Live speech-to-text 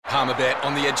Palmerbet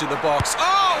on the edge of the box.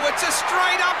 Oh, it's a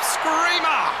straight-up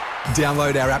screamer!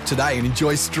 Download our app today and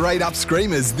enjoy straight-up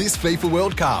screamers this FIFA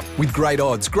World Cup with great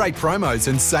odds, great promos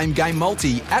and same-game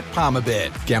multi at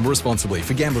Palmerbet. Gamble responsibly.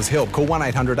 For Gamblers' Help, call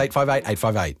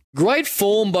 1-800-858-858. Great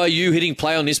form by you hitting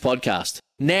play on this podcast.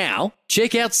 Now,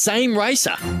 check out Same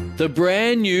Racer, the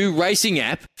brand new racing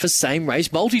app for same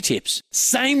race multi-tips.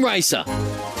 Same Racer.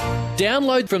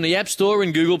 Download from the App Store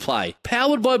and Google Play.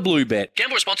 Powered by Bluebet.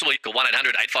 Gamble responsibly. Call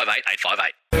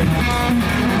 1-800-858-858.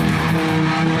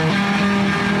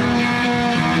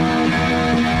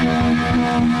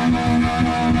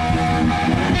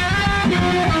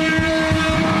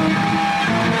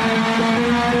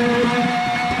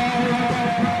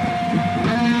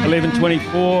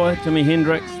 11:24, Jimi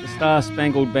Hendrix, The Star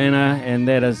Spangled Banner, and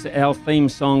that is our theme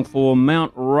song for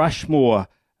Mount Rushmore,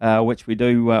 which we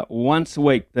do once a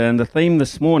week. And the theme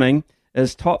this morning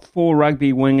is top 4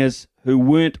 rugby wingers who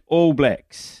weren't All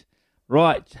Blacks.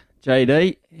 Right,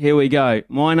 JD, here we go.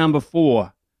 My number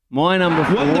 4.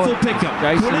 Wonderful pickup.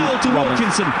 Jason Quinnell to Robinson.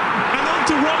 Watkinson. And on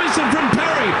to Robinson from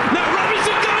Perry. Now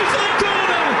Robinson goes to the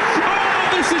corner. Oh,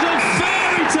 this is a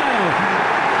fairy tale.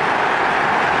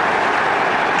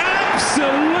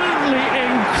 Absolutely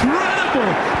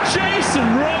incredible. Jason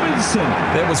Robinson.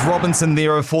 That was Robinson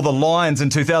there for the Lions in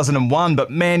 2001,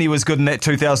 but man, he was good in that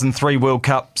 2003 World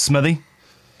Cup, Smithy.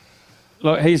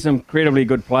 Look, he's an incredibly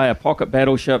good player. Pocket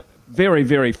battleship, very,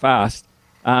 very fast.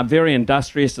 Very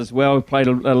industrious as well. Played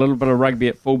a little bit of rugby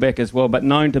at fullback as well, but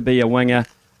known to be a winger.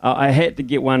 I had to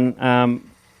get one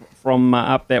from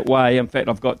up that way. In fact,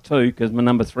 I've got 2 because my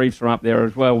number 3's from up there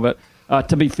as well. But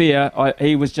to be fair,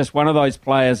 he was just one of those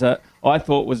players that I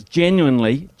thought was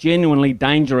genuinely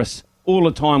dangerous all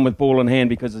the time with ball in hand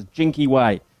because of his jinky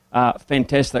way.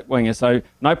 Fantastic winger. So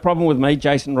no problem with me.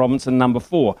 Jason Robinson, number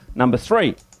 4. Number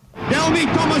 3. Delmy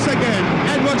Thomas again.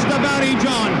 Edwards to Barry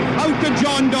John. Out to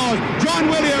John Dawes. John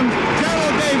Williams.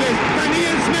 Gerald Davis. Can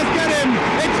Ian Smith get him?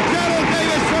 It's Gerald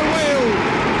Davis for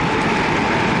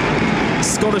Wales.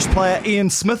 Scottish player Ian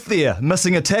Smith there,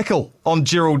 missing a tackle on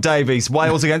Gerald Davies.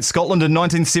 Wales against Scotland in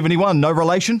 1971. No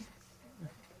relation?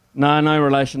 No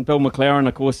relation. Bill McLaren,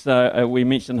 of course, we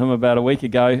mentioned him about a week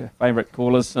ago, favourite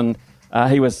callers, and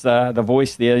he was the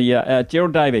voice there. Yeah,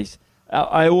 Gerald Davies.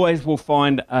 I always will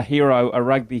find a hero, a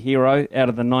rugby hero, out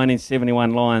of the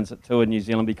 1971 Lions that toured New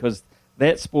Zealand because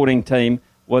that sporting team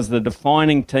was the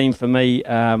defining team for me.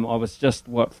 I was just,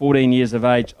 14 years of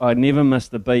age. I never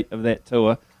missed a beat of that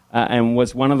tour and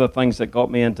was one of the things that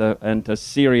got me into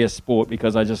serious sport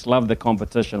because I just loved the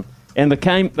competition. And the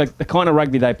kind of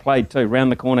rugby they played too,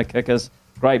 round the corner kickers,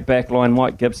 great backline,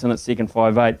 Mike Gibson at second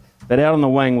 5'8". But out on the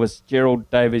wing was Gerald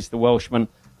Davies, the Welshman,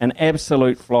 an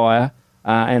absolute flyer.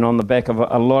 And on the back of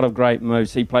a lot of great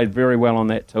moves. He played very well on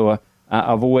that tour.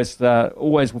 I've always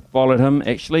followed him.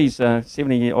 Actually, he's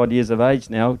 70-odd years of age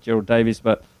now, Gerald Davies,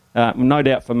 but no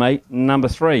doubt for me. Number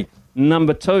 3.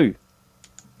 Number 2.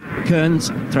 Kearns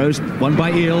throws one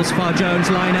by Eales, Far Jones,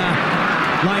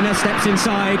 Liner steps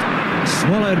inside,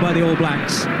 swallowed by the All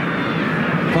Blacks.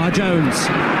 Far Jones,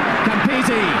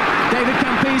 David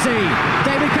Campese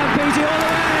all the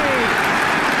way!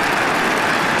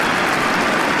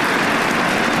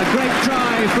 Great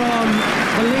try from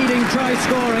the leading try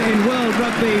scorer in world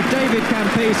rugby, David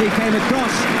Campese, came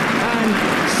across and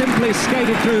simply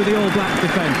skated through the All Black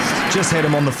defence. Just had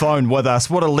him on the phone with us.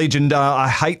 What a legend. I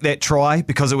hate that try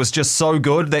because it was just so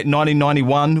good, that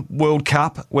 1991 World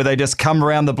Cup where they just come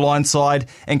around the blind side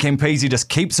and Campese just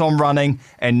keeps on running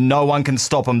and no one can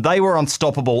stop him. They were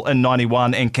unstoppable in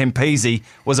 91 and Campese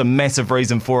was a massive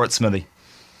reason for it, Smithy.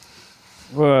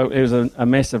 Well, it was a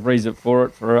massive reason for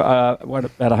it for about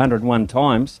 101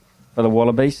 times for the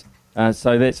Wallabies.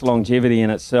 So that's longevity in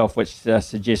itself, which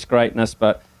suggests greatness.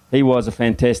 But he was a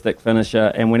fantastic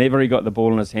finisher, and whenever he got the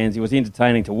ball in his hands, he was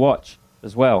entertaining to watch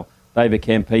as well, David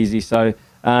Campese. So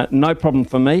no problem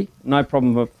for me.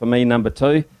 Number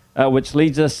 2, which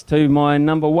leads us to my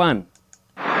number 1.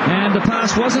 And the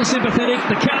pass wasn't sympathetic.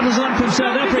 The counter's on from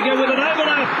South Africa with an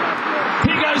overlap.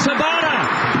 Here goes Habana.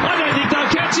 I don't think they'll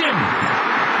catch him.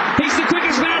 He's the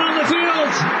quickest man on the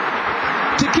field.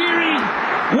 Takiri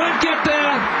won't get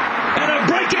there. And a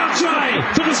breakout try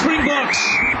for the Springboks.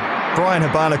 Brian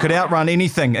Habana could outrun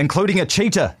anything, including a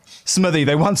cheetah. Smithy,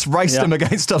 they once raced him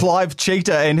against a live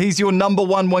cheetah, and he's your number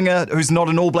 1 winger who's not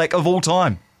an All Black of all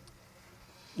time.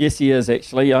 Yes, he is,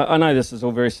 actually. I know this is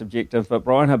all very subjective, but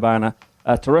Brian Habana,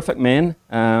 a terrific man,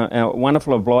 a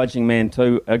wonderful, obliging man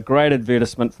too, a great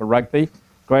advertisement for rugby,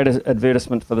 great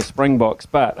advertisement for the Springboks.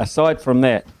 But aside from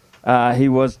that, he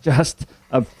was just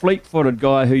a fleet-footed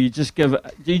guy who you just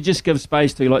give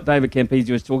space to, like David Campese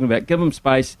was talking about. Give him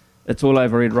space, it's all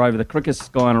over Red Rover, the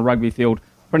quickest guy on a rugby field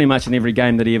pretty much in every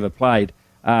game that he ever played.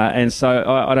 And so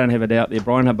I don't have a doubt there.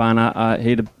 Brian Habana,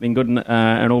 he'd have been good in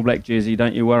an All Black jersey,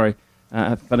 don't you worry,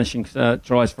 finishing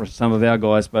tries for some of our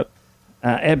guys, but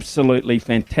absolutely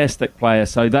fantastic player.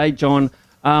 So they, John,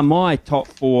 are my top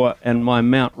 4 and my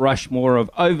Mount Rushmore of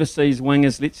overseas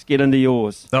wingers. Let's get into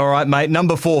yours. All right, mate,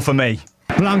 number 4 for me.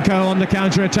 Blanco on the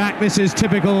counter-attack. This is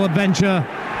typical adventure.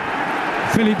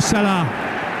 Philippe Sella.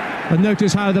 And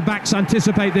notice how the backs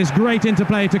anticipate this great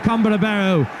interplay to Cumbra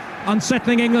Barrow.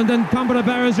 Unsettling England, and Cumbra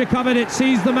Barrow's recovered it.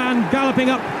 Sees the man galloping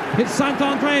up. It's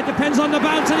Saint-Andre. It depends on the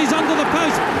bounce, and he's under the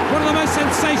post. One of the most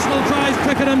sensational tries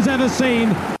Twickenham's ever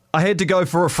seen. I had to go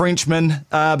for a Frenchman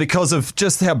because of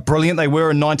just how brilliant they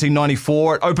were in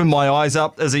 1994. It opened my eyes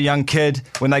up as a young kid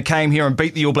when they came here and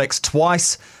beat the All Blacks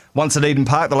twice. Once at Eden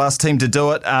Park, the last team to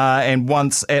do it, and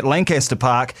once at Lancaster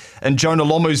Park in Jonah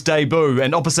Lomu's debut.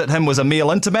 And opposite him was Emile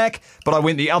Intermac, but I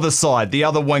went the other side, the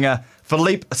other winger,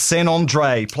 Philippe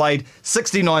Saint-Andre. Played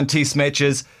 69 test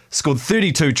matches, scored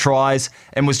 32 tries,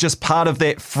 and was just part of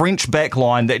that French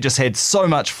backline that just had so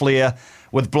much flair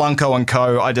with Blanco and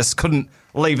co. I just couldn't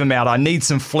leave him out. I need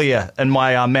some flair in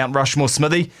my Mount Rushmore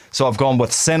Smithy, so I've gone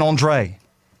with Saint-Andre.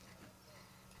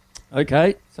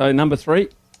 Okay, so number 3.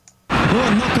 Oh,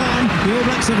 knock on. The All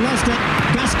Blacks have lost it.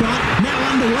 Gascon,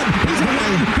 now Underwood. He's a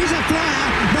win. He's a flyer.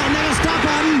 They'll never stop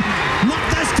him. Not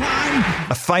this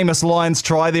time. A famous Lions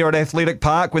try there at Athletic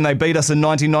Park when they beat us in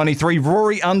 1993.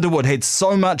 Rory Underwood had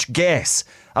so much gas.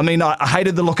 I mean, I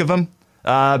hated the look of him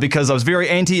because I was very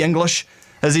anti-English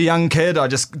as a young kid. I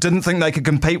just didn't think they could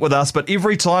compete with us. But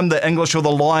every time the English or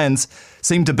the Lions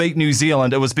seemed to beat New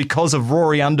Zealand, it was because of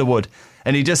Rory Underwood.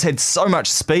 And he just had so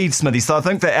much speed, Smithy. So I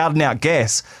think that out-and-out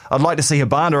gas, I'd like to see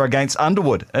Habana against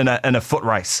Underwood in a foot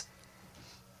race.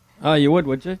 Oh, you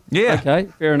would you? Yeah.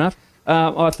 Okay, fair enough.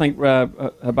 I think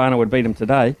Habana would beat him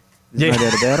today. There's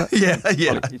no doubt about it.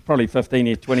 Yeah. He's probably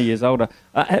 15 20 years older.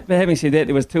 Having said that,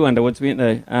 there was 2 Underwoods, weren't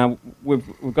there? We've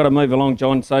got to move along,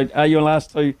 John. So are your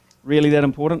last 2 really that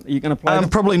important? Are you going to play them?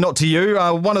 Probably not to you.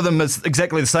 One of them is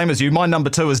exactly the same as you. My number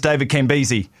 2 is David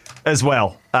Campese as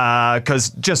well.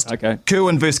 Because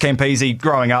Kerwin versus Campese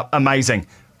growing up, amazing.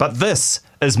 But this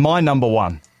is my number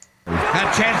 1. A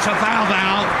chance for foul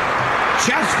now.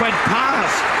 Just went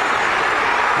past.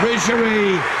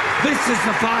 Rougerie. This is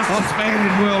the fastest man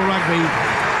in world rugby.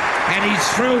 And he's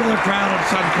thrilled the crowd at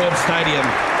Suncorp Stadium.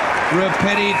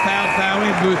 Rupeni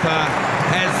Thautau-Mbutha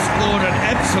has scored an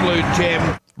absolute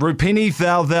gem. Rupeni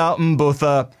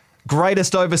Thautau-Mbutha,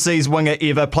 greatest overseas winger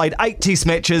ever, played 8 test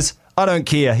matches. I don't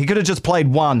care. He could have just played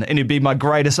 1 and he'd be my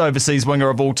greatest overseas winger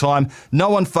of all time. No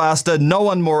one faster, no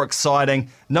one more exciting,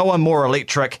 no one more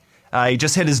electric. He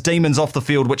just had his demons off the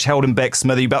field which held him back,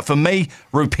 Smithy. But for me,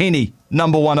 Rupeni,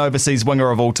 number 1 overseas winger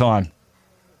of all time.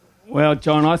 Well,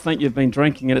 John, I think you've been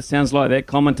drinking it. It sounds like that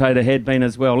commentator had been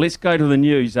as well. Let's go to the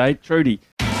news, Trudy.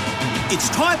 It's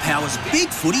Tyre Power's Big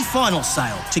Footy Final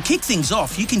Sale. To kick things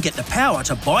off, you can get the power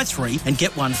to buy 3 and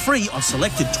get 1 free on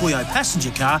selected Toyo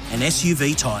passenger car and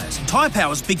SUV tyres. Tyre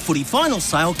Power's Big Footy Final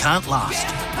Sale can't last.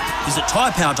 Visit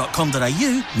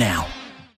tyrepower.com.au now.